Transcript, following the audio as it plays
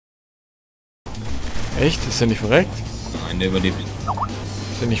Echt? Ist der nicht verreckt? Nein, der überlebt.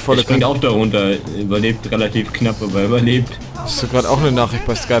 Ist der nicht volle Der springt auch darunter. Überlebt relativ knapp, aber überlebt. Hast du gerade auch eine Nachricht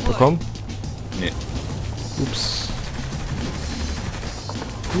bei Skype bekommen? Nee. Ups.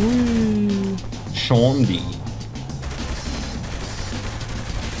 Hui. Shondi.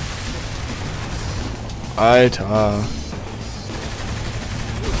 Alter.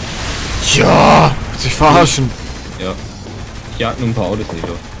 Ja! Sich verarschen. Ja. Ich jag nur ein paar Autos in die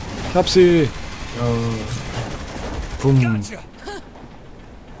Luft. Ich hab sie. Ja. Bumm.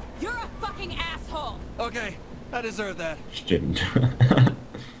 You're a fucking asshole. Okay, I deserve that. Stimmt.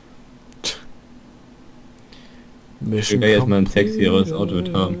 Mission Ich will jetzt mal ein sexieres Auto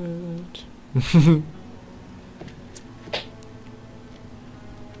mit haben.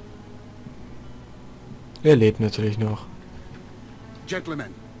 Er lebt natürlich noch.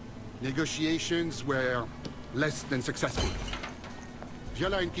 Gentlemen, negotiations were less than successful.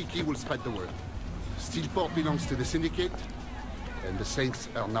 Viola and Kiki will spread the word. Steelport belongs to the Syndicate, and the Saints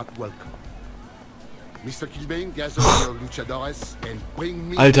are not welcome. Mr. Kilbane, gather your luchadores and bring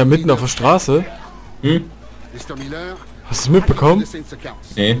me... Alter, mitten auf der Straße? Hm? Mr. Miller, Hast du es mitbekommen? the Saints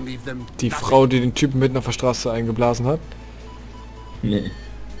accounts. Nee. Leave them Die nothing. Frau, die den Typen mitten auf der Straße eingeblasen hat? Nee.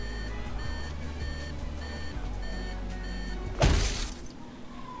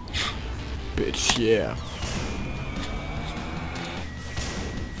 Bitch, yeah.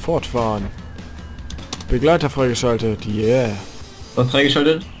 Fortfahren. Begleiter freigeschaltet, yeah. Was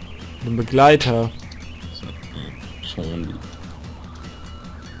freigeschaltet? Ein Begleiter. Shondi.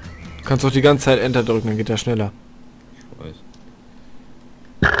 Du kannst auch die ganze Zeit Enter drücken, dann geht er schneller. Ich weiß.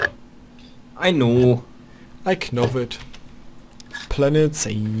 I know. I know it. Planet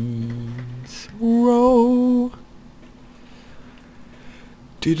Saints Row.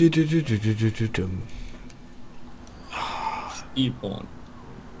 Dum. Spielborn.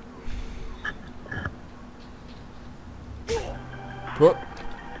 Oh.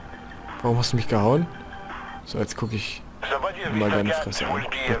 Warum hast du mich gehauen? So, jetzt gucke ich mal deine Fresse an.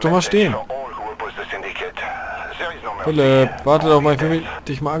 Bleib doch mal stehen. Philipp, warte doch mal, ich will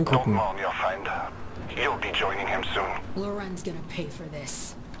dich mal angucken. Lauren's gonna pay for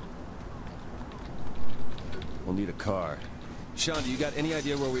this. We'll need a car. Sean, do you got any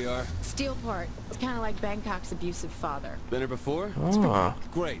idea where we are? Steelport. It's kind of like Bangkok's abusive father. Been here before? Ah,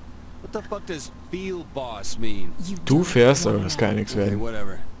 Great. What the fuck does Viel Boss mean? You du don't fährst, wanna aber das kann ja know. nichts Okay, werden.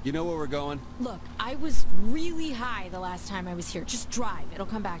 whatever. You know where we're going? Look, I was really high the last time I was here. Just drive. It'll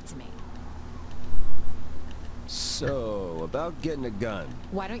come back to me. So, about getting a gun.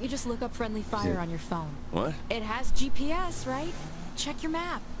 Why don't you just look up friendly fire on your phone? What? It has GPS, right? Check your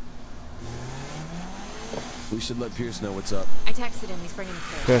map. We should let Pierce know what's up. I texted him. He's bringing the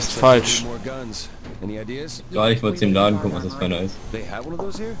crate. Fährst falsch. More guns. Any ideas? Ja, ich wollte im Laden gucken, was das für einer ist. They have one of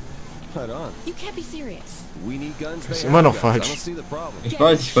those here? Right on. You can't be serious. We need guns. Ist They immer have noch guns. falsch. I don't see the problem. Ich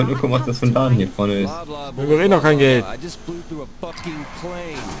weiß, ich wollte nur gucken, was das für ein Laden hier vorne ist. Blah, blah, Wir reden noch kein Geld. I just flew through a fucking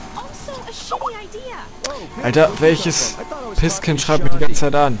plane. Also a shitty idea. Whoa, Alter, welches Pisskind schreibt mich die ganze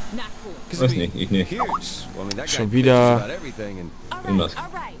Zeit an? Not cool. Weiß nicht, ich nicht. Pierce. Well, I mean, that Schon guy wieder. bitches about everything and Irgendwas. All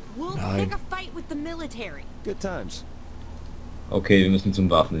right. We'll Nein. pick a fight with the military. good times. Okay, wir müssen zum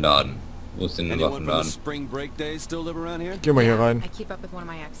Waffenladen. Wo ist denn der Anyone from the Waffenladen? spring break days still live around here? Geh mal hier rein. I keep up with one of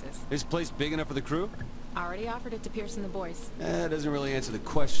my exes. Is this place big enough for the crew? Already offered it to Pierce and the boys. That doesn't really answer the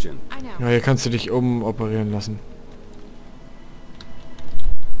question. I know. Ja, hier kannst du dich operieren lassen.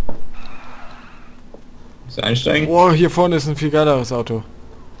 Willst du einsteigen? Boah, hier vorne ist ein viel geileres Auto.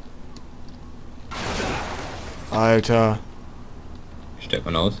 Alter. Steigt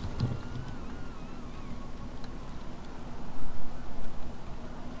man aus.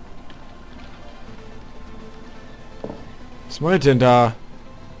 Was meint denn da?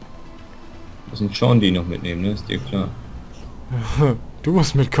 Wir müssen schon die noch mitnehmen, ne? Ist dir klar. Du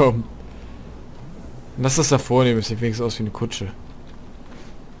musst mitkommen. Lass das da vornehmen, es sieht wenigstens aus wie eine Kutsche.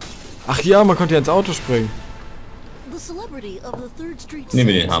 Ach ja, man konnte ja ins Auto springen. Nehmen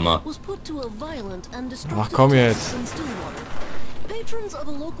wir den Hammer. Ach komm jetzt.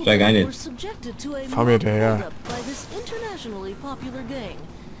 Steig ein jetzt. Fahr mir hinterher.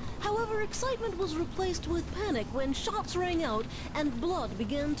 However, excitement was replaced with panic when shots rang out and blood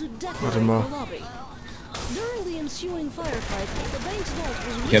began to Warte decorate mal. the lobby. During the ensuing firefight, the bank's vault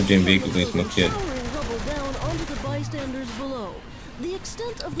was Ich habe den Weg ripped übrigens open, markiert. showering rubble down onto the bystanders below. The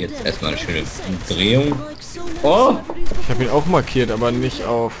extent of the Jetzt damage erstmal eine schöne left the Saints, Drehung. like so many Oh! celebrities Ich habe ihn before, auch markiert, aber nicht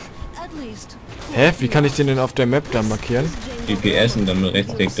auf... at least Hä? Wie kann ich den denn auf der Map dann markieren? GPS und dann mit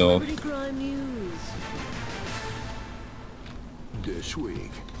Rechtsklick drauf. Celebrity crime news. This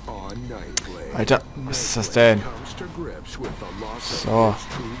week on Nightplay. Alter, was ist das denn? Comes to grips with the loss So. of his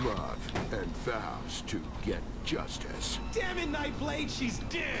true love and vows to get justice. Damn it, Nightblade, she's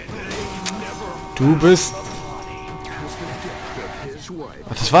dead. Du bist... As the death of his wife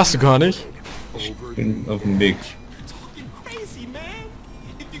Ach, das warst du gar nicht? Ich bin auf dem Weg. Talking crazy, man.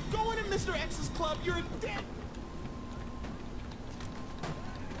 If you go into Mr. X's club, you're a dead.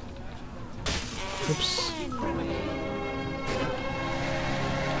 Ups.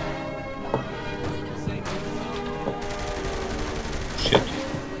 Shit.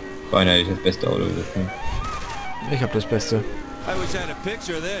 Beinahe hätte ich das beste Auto gefunden. Ich hab das Beste. I wish I had a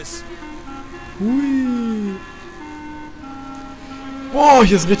picture of this. Hui. Boah,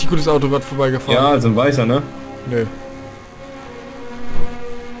 hier ist ein richtig gutes Auto gerade vorbeigefahren. Ja, so ein weißer, ne? Nö.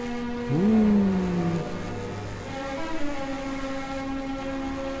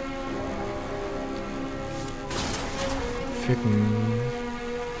 Ficken.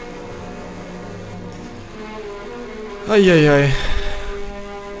 Eieiei.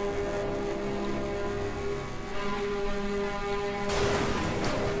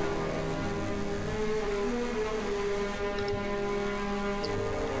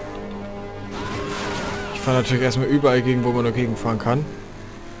 Ich fahre natürlich erstmal überall gegen, wo man dagegen fahren kann.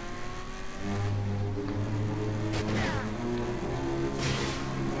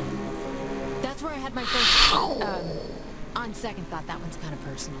 That's where I had my first, on second thought, that one's kind of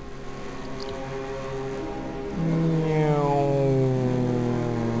personal.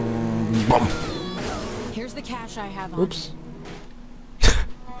 Bom. Here's the cash I have on. Ups.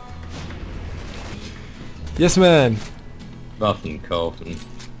 Yes, man. Waffen kaufen.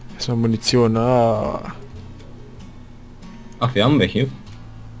 Erstmal Munition. Ah. Ach, wir haben welche.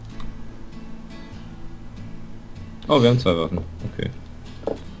 Oh, wir haben 2 Waffen. Okay.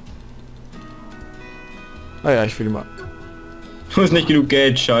 Ah ja, ich will mal. Du hast nicht genug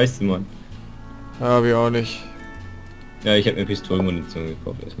Geld, scheiße, Mann. Ja, wir auch nicht. Ja, ich habe mir Pistolenmunition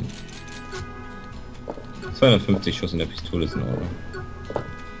gekauft erstmal. 250 Schuss in der Pistole ist in Ordnung.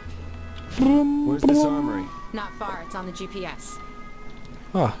 Where's this armory? Not far, it's on the GPS.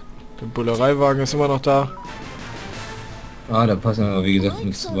 Ah, der Bullereiwagen ist immer noch da. Ah, da passen aber wie gesagt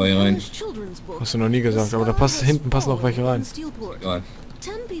mit 2 rein. Hast du noch nie gesagt, aber da passt hinten passen noch welche rein. Egal.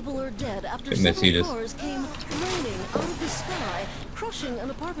 10 people are dead after Der several Mercedes. cars came raining out of the sky, crushing an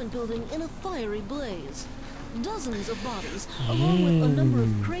apartment building in a fiery blaze. Dozens of bodies, along with a number of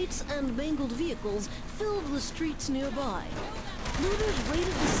crates and mangled vehicles, filled the streets nearby. Looters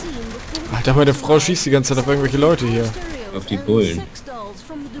raided the scene before Alter, meine Frau schießt die ganze Zeit auf irgendwelche Leute hier. Auf die Bullen. sex dolls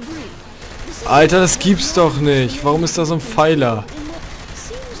from the debris. Alter, das gibt's doch nicht. Warum ist da so ein Pfeiler?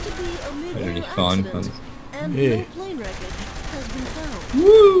 Weil du nicht fahren kannst. Hey.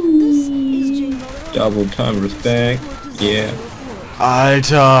 Double time respect. Yeah.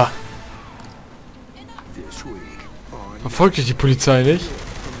 Alter. this week on Verfolgt dich die Polizei nicht?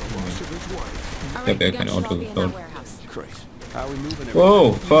 Ich habe ja kein Auto geklaut. Great. How are we moving it?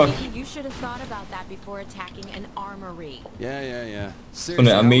 Wow, fuck. You should have thought about that before attacking an armory. Yeah, yeah, yeah. Von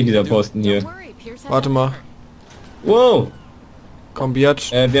der Armee dieser Post. Posten hier. Don't worry, Pierce has Warte a mal. number. Wow. Komm,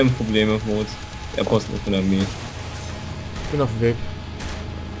 Biatch. Wir haben Probleme, Moritz. Der Posten ist von der Armee. Ich bin auf dem Weg.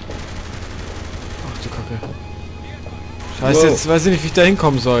 Ach du Kacke. Scheiße, Wow. jetzt weiß ich nicht, wie ich da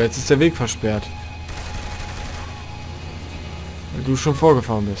hinkommen soll. Jetzt ist der Weg versperrt. Weil du schon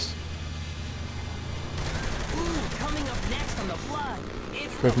vorgefahren bist.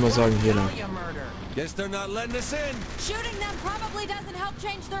 Ich würde mal sagen, hier lang. Guess they're not letting us in. Shooting them probably doesn't help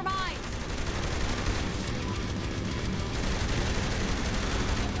change their minds.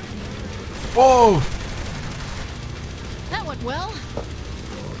 Oh! That went well.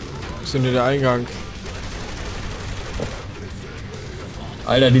 Wo ist denn hier der Eingang?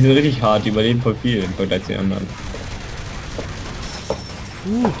 Alter, die sind richtig hart, die überleben voll viel im Vergleich zu den anderen.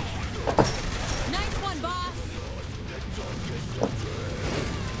 Nice one, boss.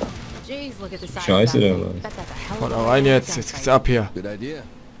 Jeez, look at the size Scheiße, of that der thing. war. Bet that's a hell Haut of auch a rein way jetzt. to Jetzt fight. geht's ab hier. Good idea.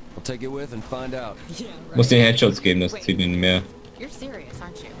 I'll take it with and find out. Muss den Headshots geben, das zieht ihn mehr. You're serious,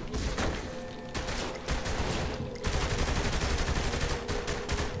 aren't you?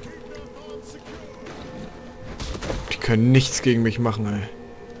 Die können nichts gegen mich machen, ey.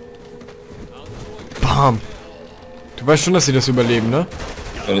 Bam! Du weißt schon, dass sie das überleben, ne?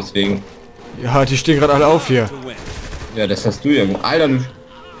 Ja, deswegen. Ja, die stehen gerade alle auf hier. To win. Ja, das hast du ja. Alter, du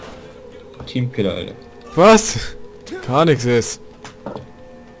Teamkiller, Alter. Was? Gar nichts ist.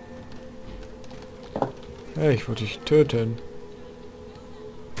 Hey, ich wollte dich töten.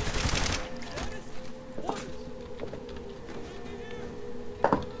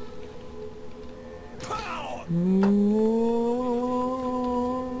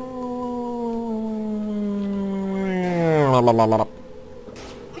 Lalalala.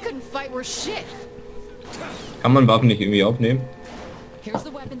 We couldn't fight worth shit. Kann man Waffen nicht irgendwie aufnehmen? Here's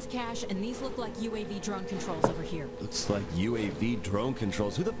the weapons cache, and these look like UAV drone controls over here. Looks like UAV drone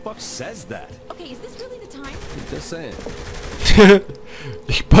controls. Who the fuck says that? Okay, is this really the time? Just saying.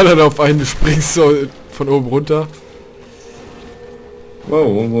 Ich baller da auf einen, du springst so von oben runter.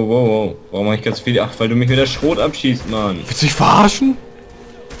 Wow. Warum mach ich ganz viel? Ach, weil du mich mit der Schrot abschießt, Mann. Willst du mich verarschen?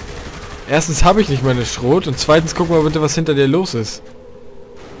 Erstens habe ich nicht meine Schrot und zweitens guck mal bitte, was hinter dir los ist.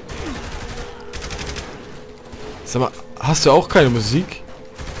 Sag mal, hast du auch keine Musik?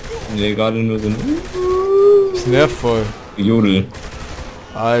 Nee, gerade nur so ein Das nervt voll. Jodel.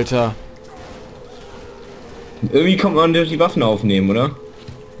 Alter. Irgendwie kommt man die Waffen aufnehmen, oder?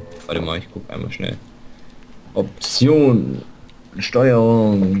 Warte mal, ich guck einmal schnell. Option.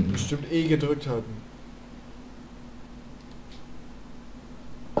 Steuerung. Bestimmt E gedrückt halten.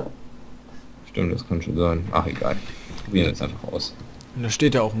 Stimmt, das kann schon sein. Ach, egal. Probieren jetzt einfach aus. Und da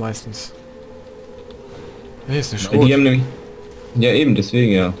steht er auch meistens. Hier ist eine Die Schrot. haben nämlich... Ja, eben,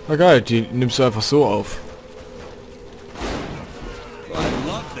 deswegen, ja. Na geil, die nimmst du einfach so auf. I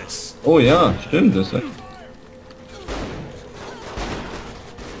love this. Oh ja, stimmt, das ist...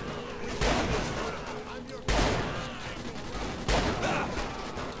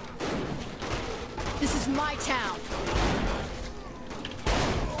 This is my town.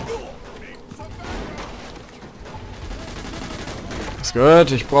 Das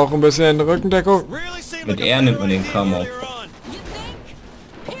gehört, ich brauche ein bisschen Rückendeckung. Really seemed Mit like a R nimmt man better den idea Kram auf. earlier on. You think?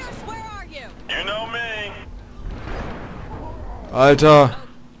 Pierce, where are you? You know me. Alter.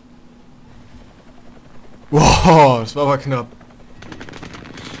 Wow, das war aber knapp.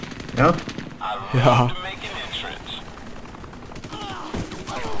 Ja? Ja. To make an entrance.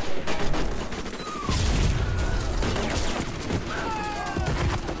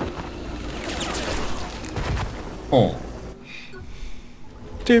 Oh.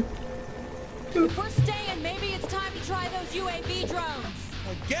 Tipp. If we're staying, maybe it's time to try those UAV drones.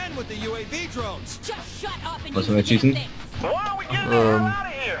 Again with the UAV drones. Just shut up and Was use soll the ich schießen? damn things. Why are we getting the hell out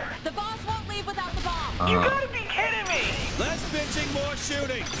of here? The boss won't leave without the bomb. Ah, Gotta be kidding me. Less bitching, more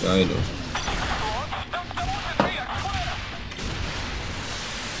shooting. geil.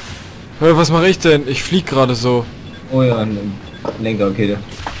 Hör, was mache ich denn? Ich flieg gerade so. Oh ja, eine Lenkerrakete.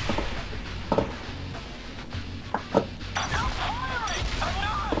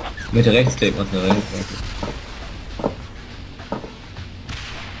 Mit rechts steht was eine Lenkerrakete.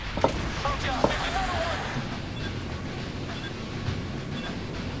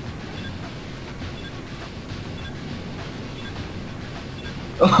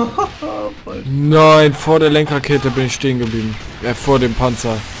 Voll. Nein, vor der Lenkrakete bin ich stehen geblieben. Vor dem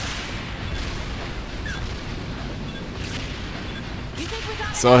Panzer. You think we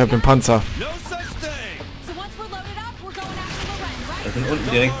got So, ich hab den Panzer. No such thing. So once we're loaded up, we're going after the rent, Da right? sind unten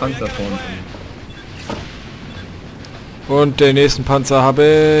direkt Panzer vorne. Und den nächsten Panzer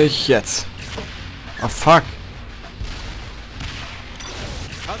habe ich jetzt. Ah, fuck.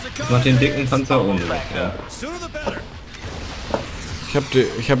 How's it Ich mach going? den dicken Panzer ohne. Ja. Sooner the better.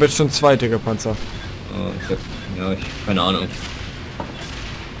 Ich hab jetzt schon zwei dicke Panzer. Keine Ahnung.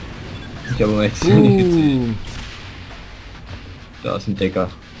 Ich habe mal jetzt nicht gezählt. Da ist ein Decker.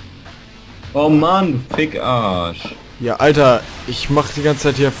 Oh Mann, du Fickarsch. Ja, Alter, ich mach die ganze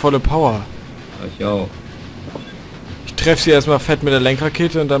Zeit hier volle Power. Ja, ich auch. Ich treffe sie erstmal fett mit der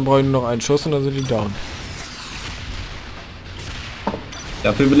Lenkrakete und dann brauche ich nur noch einen Schuss und dann sind die down.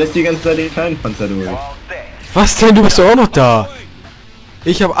 Dafür belässt die ganze Zeit den kleinen Panzer durch. Was denn? Du bist doch auch noch da.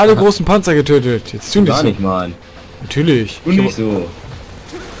 Ich habe alle großen Panzer getötet. Jetzt tun die Gar so. nicht, Mann. Natürlich. Tu nicht so.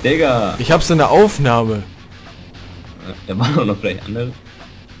 Digga. Ich hab's in der Aufnahme. Da waren auch noch vielleicht andere.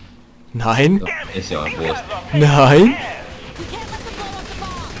 Nein. So, ist ja auch Wurst. Nein. We can't let them blow up the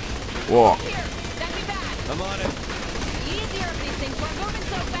bomb. Boah. Here, send me back. I'm on it. Easier with these things. We're moving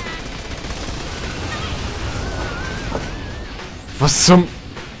so fast. Was zum...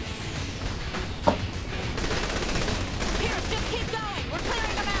 Pierce, just keep going. We're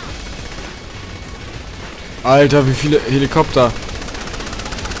clearing them out. Alter, wie viele Helikopter.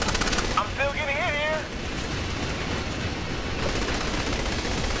 I'm still getting in here.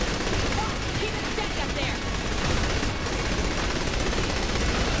 Keep it steady up there.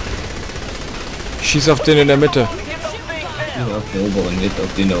 Ich schieß auf den in der Mitte. Ja, auf der oberen, nicht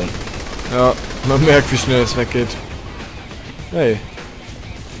auf den da unten. Ja, man merkt, wie schnell es weggeht. Hey.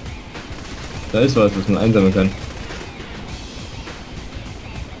 Da ist was man einsammeln kann.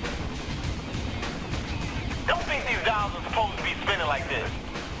 Don't think these dials are supposed to be spinning like this.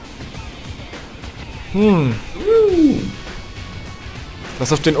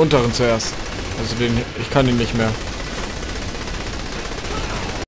 Lass auf den unteren zuerst. Also den... Ich kann ihn nicht mehr.